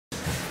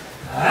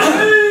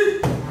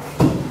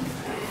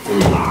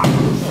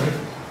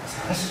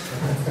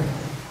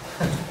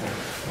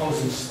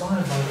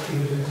inspired by what you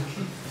were doing to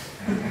keep.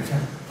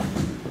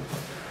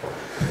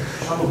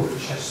 Trouble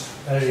with chest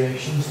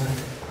variations, they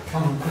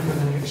come quicker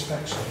than you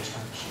expect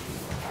sometimes.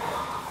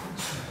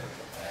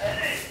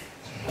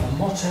 On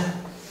motte,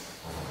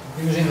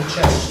 using the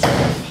chest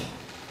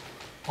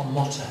on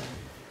motte.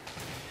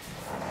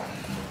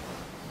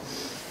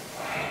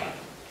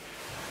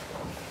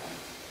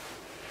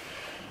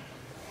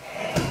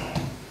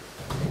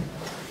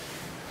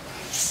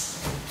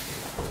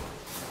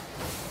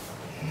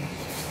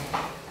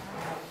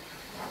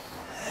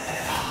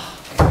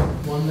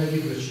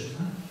 One-legged Richard.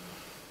 Huh?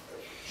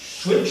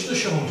 Switch the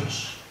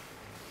shoulders.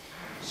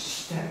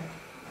 Step.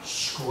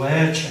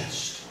 Square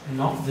chest.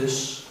 Not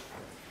this.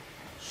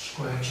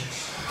 Square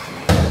chest.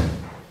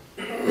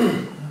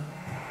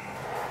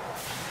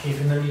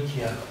 Keeping the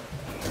nikyo.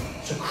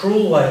 It's a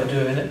cruel way of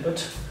doing it,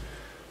 but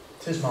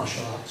it is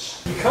martial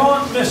arts. You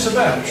can't mess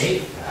about.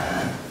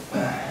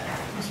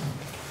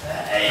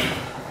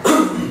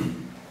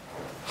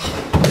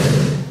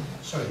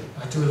 Sorry, I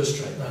had to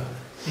illustrate that.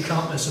 You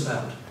can't mess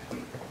about.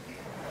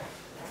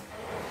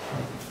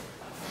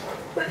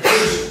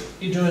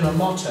 Because you're doing a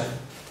motte,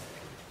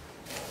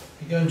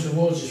 you're going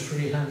towards his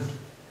free hand.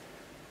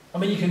 I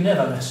mean, you can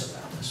never mess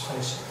about, let's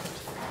face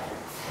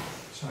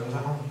it. Sorry, was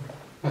that on?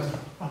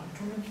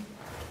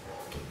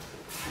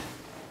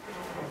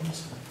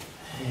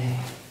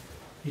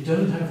 You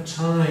don't have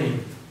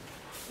time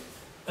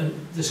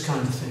and this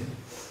kind of thing.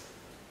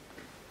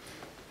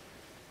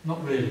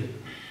 Not really.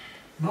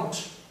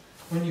 Not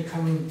when you're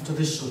coming to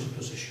this sort of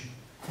position.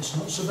 It's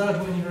not so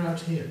bad when you're out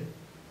here.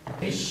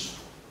 It's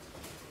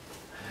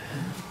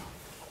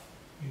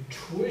you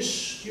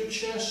twist your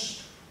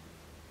chest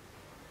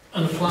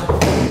and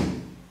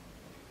flatten.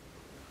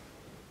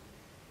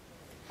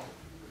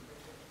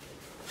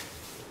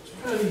 It's a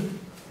fairly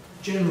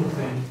general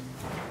thing.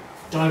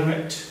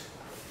 Direct,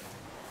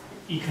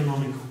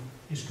 economical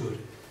is good.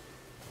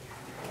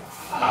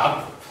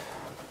 Up.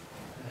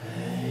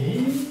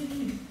 Hey.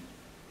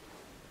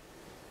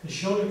 The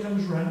shoulder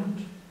comes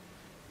round.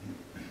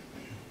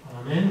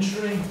 I'm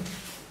entering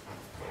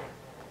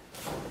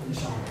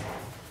this arm.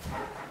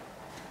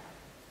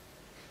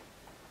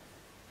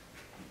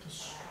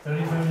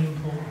 Very, very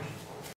important.